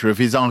the nature of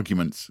his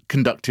arguments,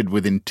 conducted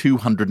within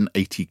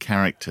 280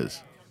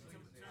 characters.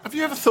 Have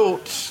you ever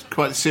thought,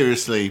 quite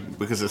seriously,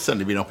 because there's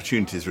certainly been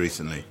opportunities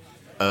recently,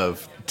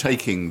 of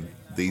taking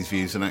these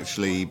views and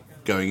actually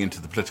going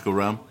into the political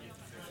realm?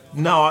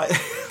 No,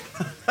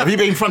 Have you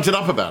been fronted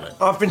up about it?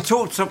 I've been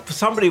talked to.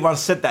 Somebody once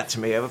said that to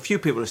me. A few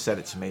people have said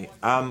it to me.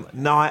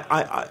 No,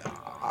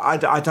 I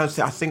don't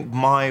think. I think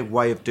my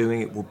way of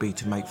doing it will be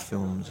to make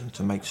films and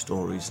to make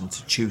stories and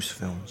to choose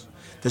films.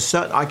 There's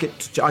certain. I get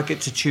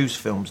to choose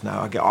films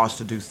now. I get asked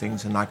to do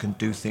things, and I can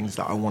do things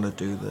that I want to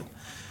do.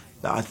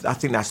 I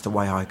think that's the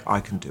way I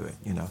can do it.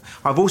 You know.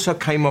 I've also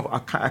came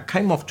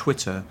off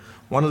Twitter.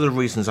 One of the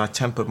reasons I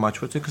tempered my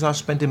Twitter because I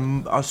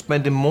was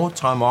spending more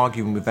time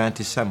arguing with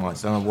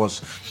anti-Semites than I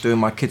was doing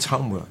my kids'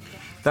 homework.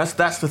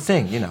 That's the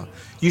thing, you know.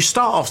 You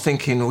start off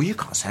thinking, well, you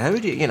can't say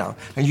that, you know,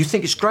 and you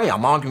think it's great.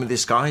 I'm arguing with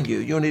this guy, and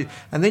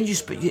and then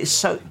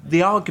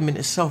the argument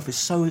itself is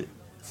so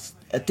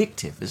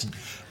addictive, isn't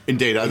it?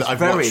 Indeed, I've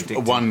watched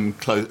addictive. One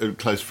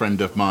close friend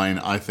of mine,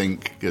 I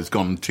think, has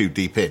gone too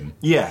deep in.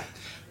 Yeah.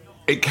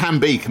 It can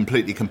be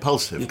completely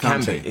compulsive, It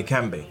can't can it? be. It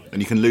can be. And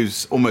you can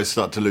almost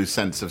start to lose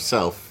sense of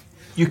self.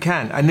 You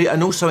can,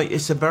 and also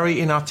it's a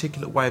very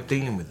inarticulate way of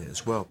dealing with it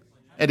as well.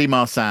 Eddie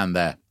Marsan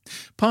there.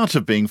 Part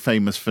of being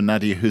famous for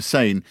Nadia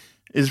Hussein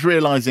is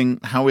realising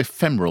how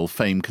ephemeral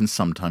fame can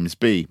sometimes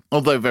be.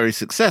 Although very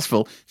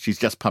successful, she's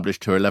just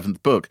published her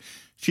 11th book.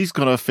 She's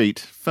got her feet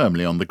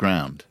firmly on the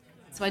ground.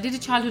 So I did a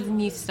childhood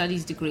and youth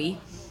studies degree.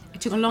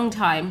 It took a long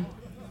time,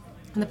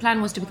 and the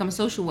plan was to become a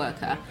social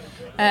worker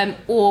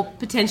or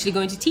potentially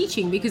go into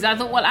teaching, because I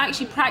thought, well,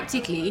 actually,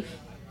 practically,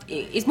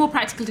 it's more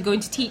practical to go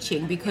into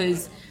teaching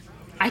because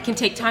I can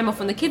take time off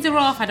when the kids are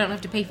off, I don't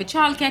have to pay for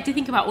childcare, to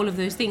think about all of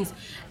those things.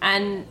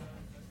 And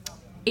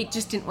it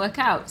just didn't work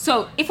out.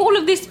 So if all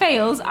of this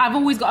fails, I've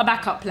always got a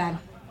backup plan.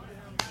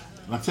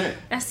 That's it.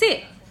 That's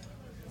it.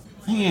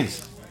 The thing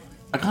is,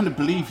 I kind of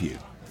believe you.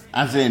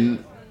 As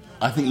in,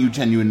 I think you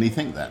genuinely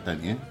think that,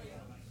 don't you?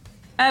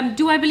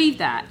 Do I believe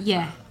that?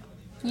 Yeah.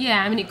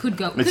 Yeah, I mean, it could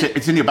go.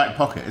 It's in your back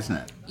pocket, isn't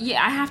it?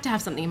 Yeah, I have to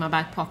have something in my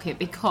back pocket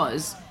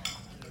because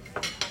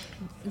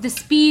the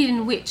speed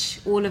in which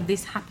all of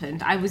this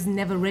happened, I was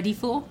never ready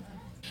for.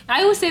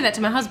 I always say that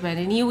to my husband,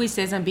 and he always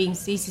says he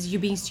says,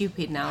 you're being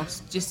stupid now.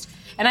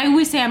 And I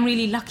always say I'm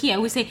really lucky. I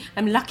always say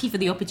I'm lucky for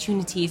the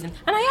opportunities, and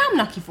I am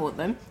lucky for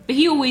them. But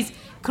he always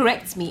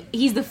corrects me.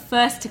 He's the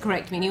first to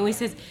correct me, and he always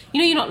says,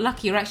 you're not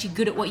lucky, you're actually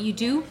good at what you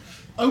do.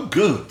 Oh,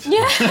 good.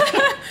 Yeah.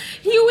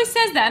 He always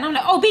says that, and I'm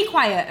like, oh, be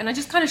quiet. And I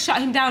just kind of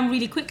shut him down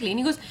really quickly. And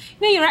he goes,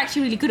 you're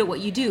actually really good at what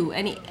you do.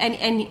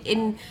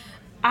 And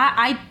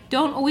I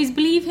don't always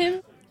believe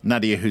him.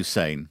 Nadia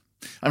Hussein.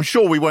 I'm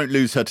sure we won't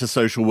lose her to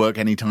social work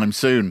anytime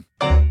soon.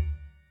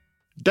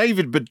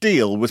 David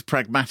Baddiel was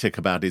pragmatic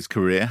about his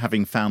career,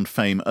 having found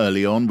fame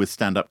early on with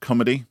stand-up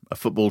comedy, a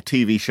football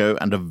TV show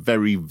and a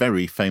very,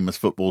 very famous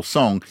football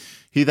song.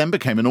 He then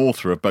became an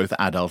author of both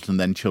adult and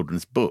then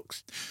children's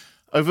books.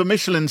 Over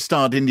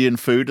Michelin-starred Indian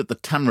food at the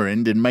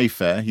Tamarind in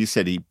Mayfair, he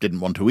said he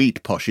didn't want to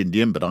eat posh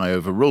Indian, but I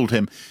overruled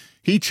him.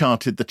 He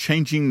charted the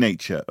changing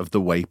nature of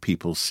the way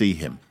people see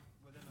him.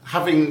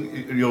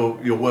 Having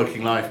your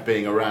working life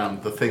being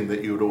around the thing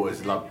that you would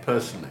always love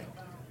personally,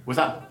 was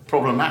that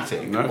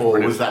problematic, or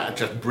was that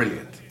just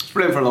brilliant? It's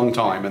brilliant for a long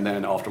time, and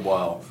then after a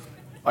while,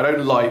 I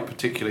don't like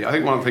particularly. I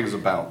think one of the things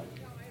about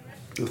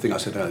the thing I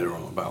said earlier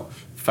on about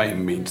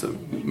fame means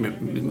that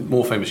the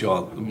more famous you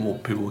are, the more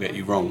people will get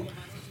you wrong.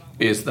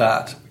 Is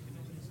that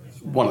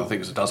one of the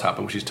things that does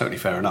happen, which is totally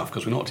fair enough,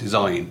 because we're not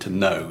designed to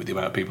know the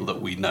amount of people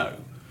that we know.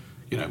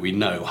 We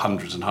know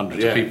hundreds and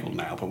hundreds of people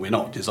now, but we're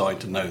not designed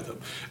to know them.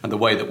 And the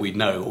way that we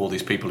know all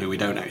these people who we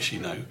don't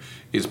actually know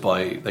is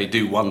by they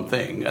do one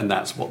thing, and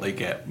that's what they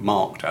get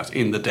marked as.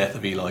 In The Death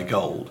of Eli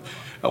Gold,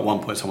 at one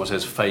point someone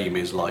says fame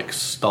is like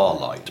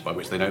starlight, by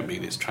which they don't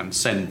mean it's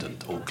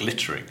transcendent or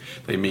glittering.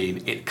 They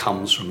mean it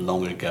comes from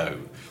long ago.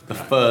 The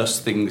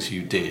first things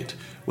you did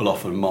will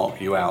often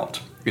mark you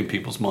out in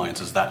people's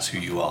minds as that's who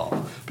you are,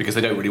 because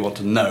they don't really want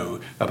to know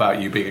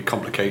about you being a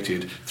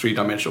complicated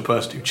three-dimensional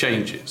person who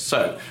changes.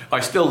 So I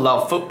still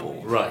love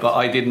football, but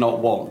I did not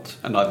want,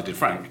 and neither did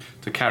Frank,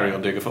 to carry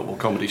on doing a football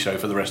comedy show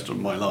for the rest of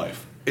my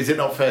life. Is it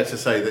not fair to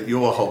say that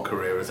your whole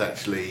career has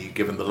actually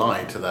given the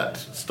lie to that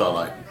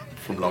Starlight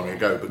from long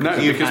ago? Because No,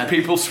 you've because had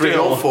people 3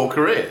 still... or 4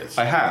 careers.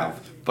 I have,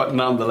 but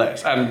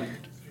nonetheless. And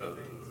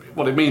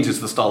what it means is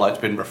the Starlight's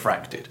been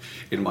refracted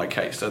in my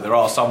case. So there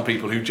are some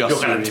people who just...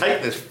 You're going to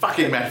take this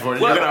fucking metaphor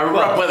and you're going to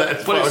run with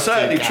it. But it's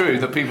certainly true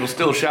that people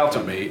still shout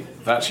at me,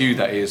 that's you,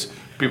 that is,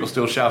 people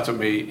still shout at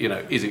me, you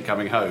know, is it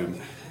coming home?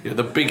 You know,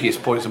 the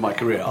biggest points of my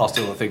career are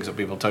still the things that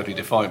people totally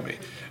define me.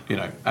 You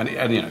know, and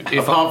you know,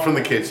 apart from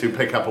the kids who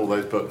pick up all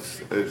those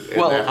books in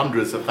their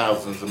hundreds of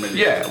thousands of millions.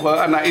 Yeah, well,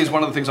 and that is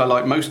one of the things I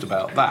like most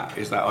about that,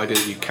 is that idea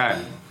that you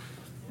can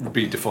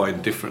be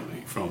defined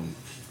differently from,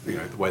 you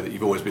know, the way that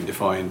you've always been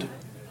defined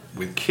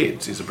with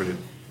kids is a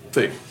brilliant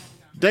thing.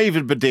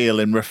 David Baddiel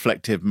in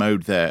reflective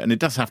mode there, and it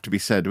does have to be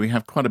said, we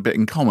have quite a bit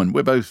in common.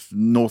 We're both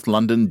North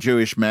London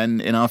Jewish men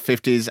in our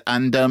 50s,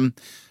 and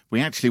we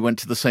actually went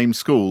to the same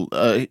school.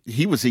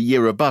 He was a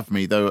year above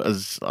me, though,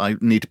 as I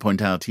need to point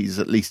out, he's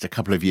at least a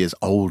couple of years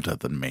older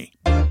than me.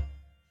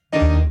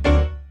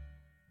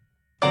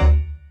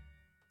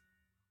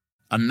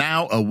 And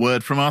now a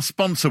word from our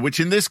sponsor, which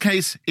in this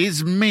case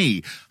is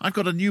me. I've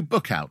got a new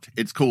book out.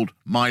 It's called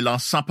My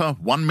Last Supper,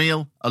 One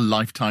Meal, A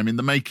Lifetime in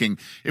the Making,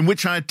 in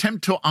which I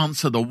attempt to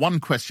answer the one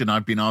question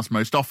I've been asked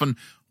most often: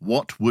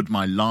 what would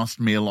my last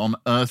meal on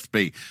earth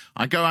be?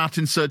 I go out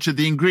in search of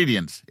the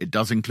ingredients. It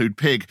does include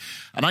pig.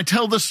 And I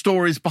tell the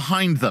stories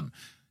behind them.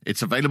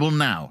 It's available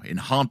now in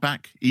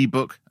hardback,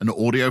 ebook and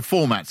audio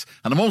formats.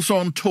 And I'm also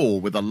on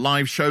tour with a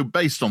live show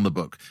based on the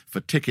book.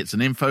 For tickets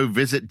and info,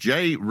 visit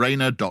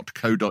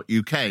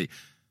jrayner.co.uk.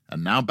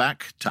 And now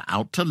back to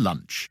Out to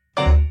Lunch.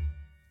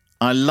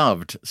 I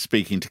loved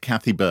speaking to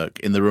Kathy Burke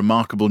in the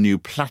remarkable new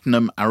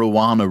Platinum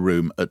Arowana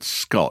room at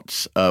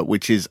Scott's,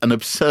 which is an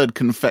absurd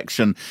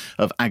confection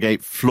of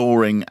agate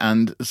flooring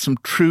and some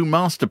true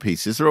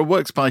masterpieces. There are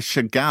works by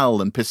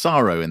Chagall and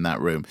Pissarro in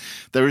that room.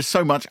 There is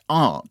so much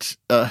art.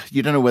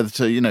 You don't know whether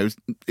to,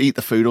 eat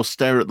the food or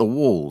stare at the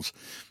walls.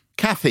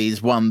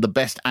 Kathy's won the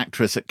Best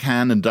Actress at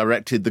Cannes and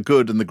directed The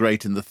Good and the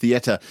Great in the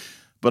theatre.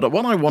 But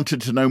what I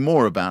wanted to know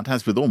more about,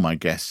 as with all my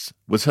guests,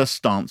 was her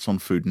stance on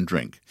food and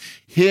drink.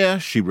 Here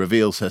she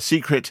reveals her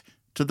secret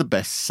to the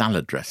best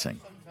salad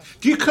dressing.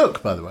 Do you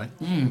cook, by the way?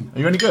 Are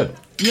you any good?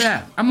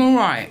 Yeah, I'm all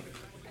right.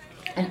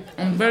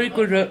 I'm very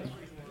good at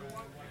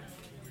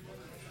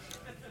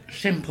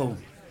simple.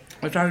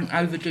 I don't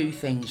overdo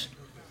things.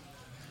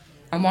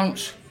 And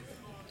once,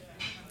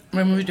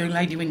 when we were doing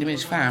Lady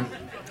Windermere's Fan,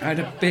 I had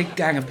a big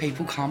gang of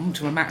people come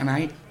to a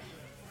matinee,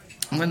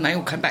 and when they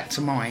all came back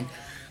to mine,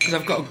 because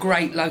I've got a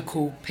great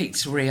local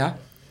pizzeria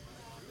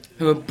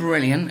who are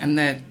brilliant, and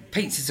their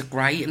pizzas are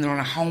great, and they're on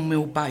a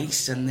wholemeal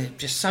base, and they're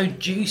just so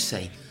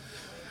juicy.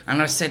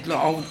 And I said, look,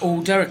 I'll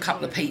order a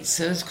couple of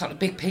pizzas, a couple of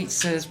big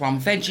pizzas,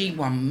 one veggie,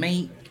 one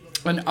meat,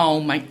 and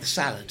I'll make the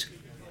salad.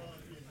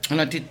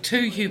 And I did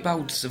 2 huge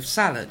bowls of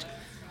salad,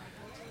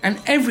 and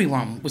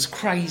everyone was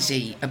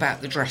crazy about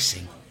the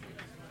dressing.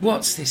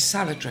 What's this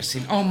salad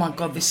dressing? Oh my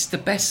God, this is the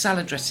best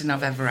salad dressing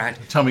I've ever had.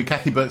 Tell me,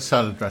 Kathy Burke's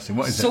salad dressing,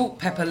 what is it? Salt,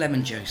 pepper,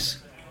 lemon juice.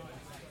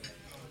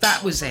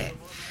 That was it.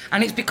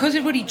 And it's because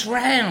everybody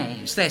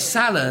drowns their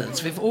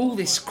salads with all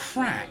this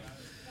crap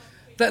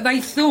that they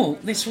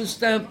thought this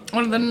was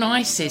one of the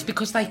nicest,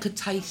 because they could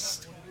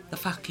taste the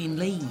fucking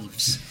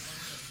leaves.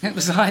 It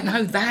was like,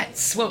 no,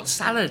 that's what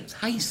salad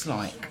tastes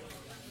like.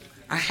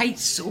 I hate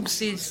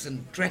sauces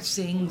and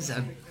dressings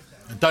and...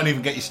 Don't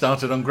even get you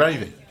started on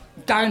gravy.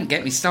 Don't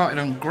get me started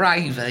on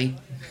gravy.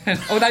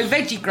 Although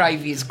veggie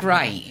gravy is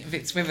great if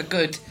it's with a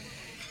good...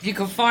 If you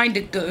can find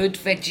a good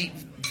veggie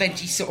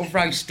sort of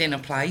roast dinner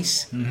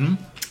place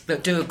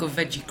that do a good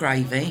veggie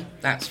gravy,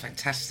 that's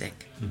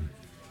fantastic.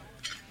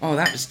 Oh,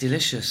 that was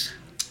delicious.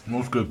 It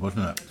was good,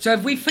 wasn't it? So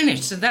have we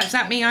finished? So does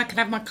that mean I can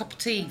have my cup of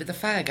tea with the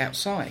fag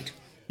outside?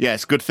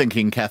 Yes, good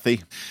thinking,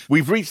 Kathy.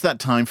 We've reached that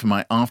time for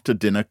my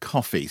after-dinner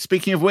coffee.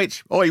 Speaking of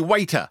which, oi,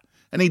 waiter,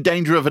 any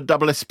danger of a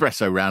double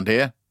espresso round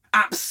here?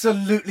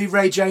 Absolutely,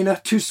 Ray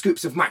Janer. 2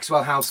 scoops of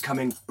Maxwell House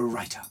coming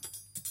right up.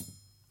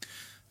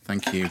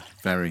 Thank you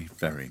very,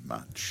 very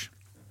much.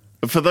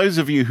 For those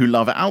of you who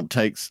love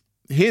outtakes,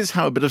 here's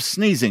how a bit of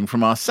sneezing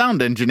from our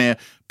sound engineer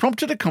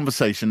prompted a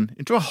conversation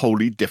into a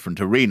wholly different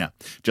arena.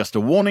 Just a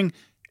warning,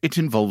 it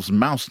involves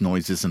mouse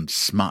noises and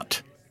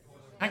smut.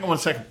 Hang on 1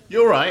 second.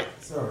 You all right?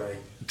 Sorry.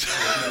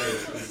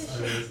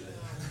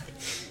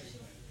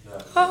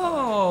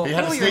 Oh, He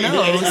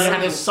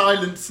had a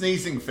silent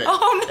sneezing fit.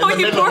 Oh no, in the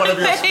you middle of poor one of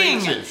your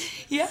thing.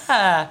 speeches.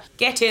 Yeah,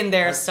 get in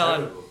there,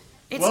 son.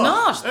 It's What?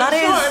 not. That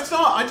is. It's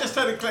not. I just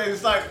heard it clear.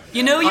 It's like...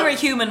 You know you're a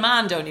human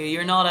man, don't you?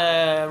 You're not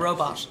a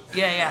robot.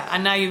 Yeah.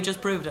 And now you've just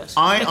proved it.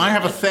 I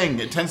have a thing.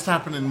 It tends to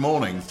happen in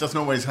mornings. Doesn't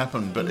always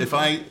happen. But if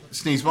I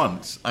sneeze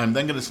once, I'm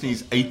then going to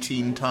sneeze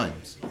 18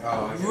 times.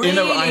 Oh, really?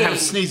 I have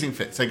sneezing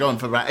fits. They go on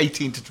for about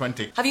 18 to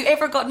 20. Have you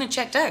ever gotten it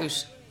checked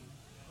out?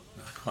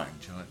 Of quite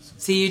enjoy it.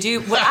 So you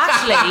do. Well,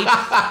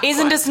 actually,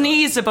 isn't a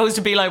sneeze supposed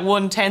to be like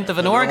 1/10 of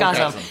an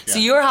orgasm? Yeah. So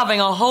you're having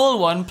a whole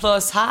one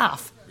plus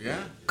half. Yeah.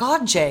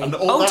 God, Jay. And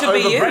all that to over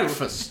be you.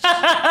 breakfast.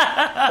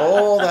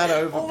 All that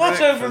over All breakfast.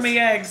 that over me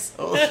eggs.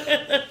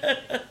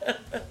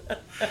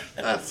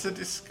 That's a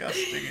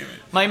disgusting image.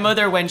 My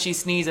mother, when she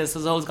sneezes,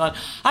 has always gone,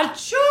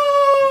 achoo!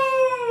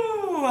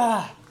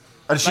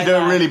 And she Like do a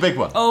that. really big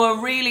one. Oh,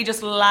 a really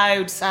just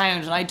loud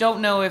sound. And I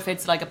don't know if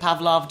it's like a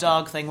Pavlov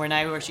dog thing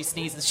where she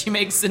sneezes, she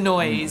makes a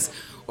noise,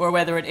 or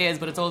whether it is,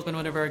 but it's always been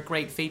one of her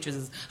great features.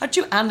 Is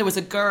achoo! And there was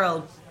a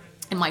girl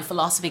in my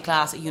philosophy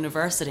class at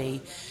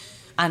university,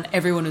 and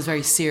everyone was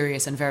very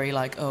serious and very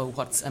like, oh,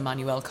 what's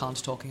Immanuel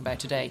Kant talking about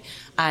today?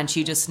 And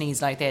she just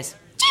sneezed like this.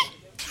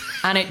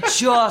 And it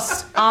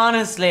just,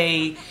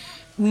 honestly,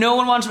 no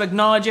one wanted to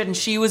acknowledge it, and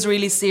she was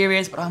really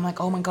serious, but I'm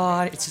like, oh my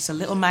God, it's just a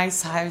little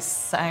mouse house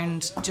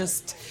sound.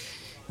 Just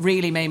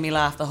really made me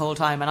laugh the whole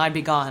time, and I'd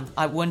be gone.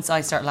 Once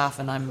I start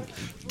laughing, I'm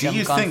Do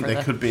you gone think for there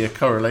the- could be a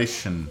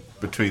correlation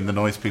between the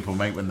noise people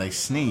make when they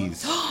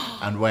sneeze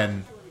and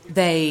when...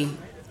 They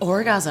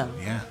orgasm.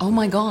 Yeah. Oh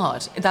my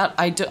God.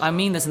 I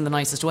mean this in the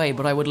nicest way,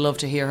 but I would love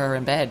to hear her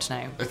in bed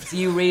now.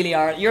 You really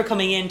are. You're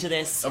coming into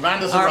this.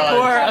 Amanda's Our arrived.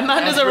 poor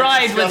Amanda's As we're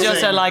arrived with just a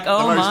discussing like, the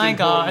oh most my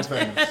important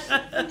God.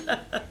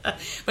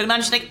 things. But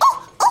Amanda's like,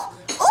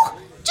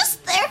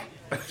 Just there.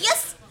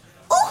 Yes.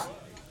 Oh,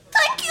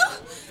 thank you.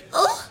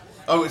 Oh,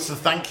 Oh, it's the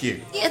thank you.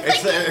 Yeah,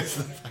 thank you. It's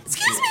the thank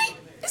excuse me.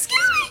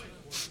 Excuse me.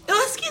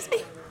 Oh, excuse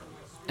me.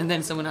 and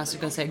then someone has to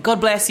go say, God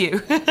bless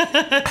you.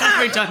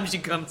 Every time she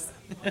comes.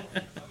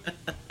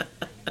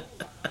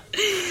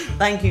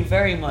 Thank you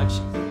very much.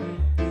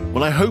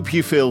 Well, I hope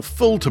you feel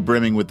full to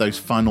brimming with those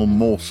final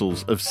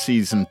morsels of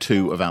Season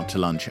 2 of Out to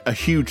Lunch. A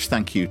huge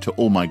thank you to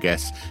all my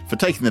guests for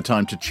taking the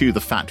time to chew the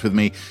fat with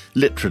me,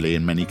 literally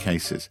in many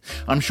cases.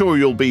 I'm sure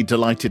you'll be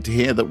delighted to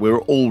hear that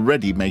we're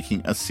already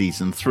making a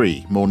Season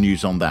 3. More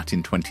news on that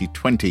in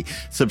 2020.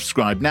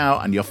 Subscribe now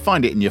and you'll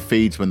find it in your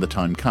feeds when the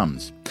time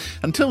comes.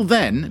 Until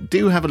then,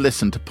 do have a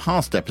listen to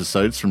past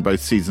episodes from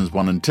both Seasons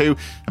 1 and 2,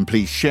 and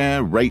please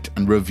share, rate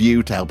and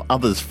review to help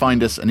others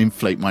find us and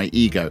inflate my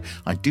ego.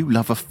 I do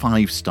love a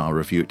 5-star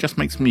review. It just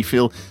makes me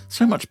feel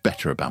so much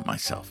better about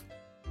myself.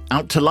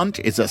 Out to Lunch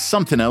is a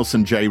Something Else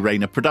and Jay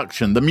Rayner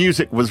production. The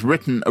music was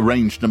written,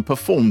 arranged and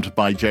performed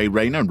by Jay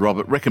Rayner and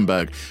Robert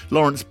Rickenberg.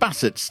 Lawrence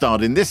Bassett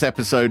starred in this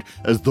episode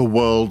as the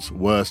world's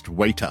worst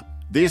waiter.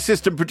 The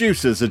assistant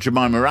producers are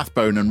Jemima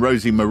Rathbone and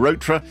Rosie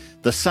Marotra.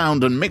 The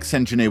sound and mix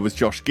engineer was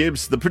Josh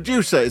Gibbs. The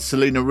producer is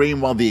Selena Ream,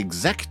 while the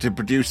executive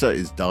producer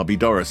is Darby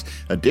Doris.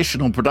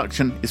 Additional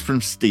production is from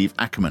Steve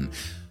Ackerman.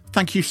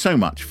 Thank you so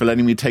much for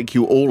letting me take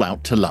you all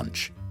out to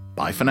lunch.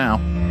 Bye for now.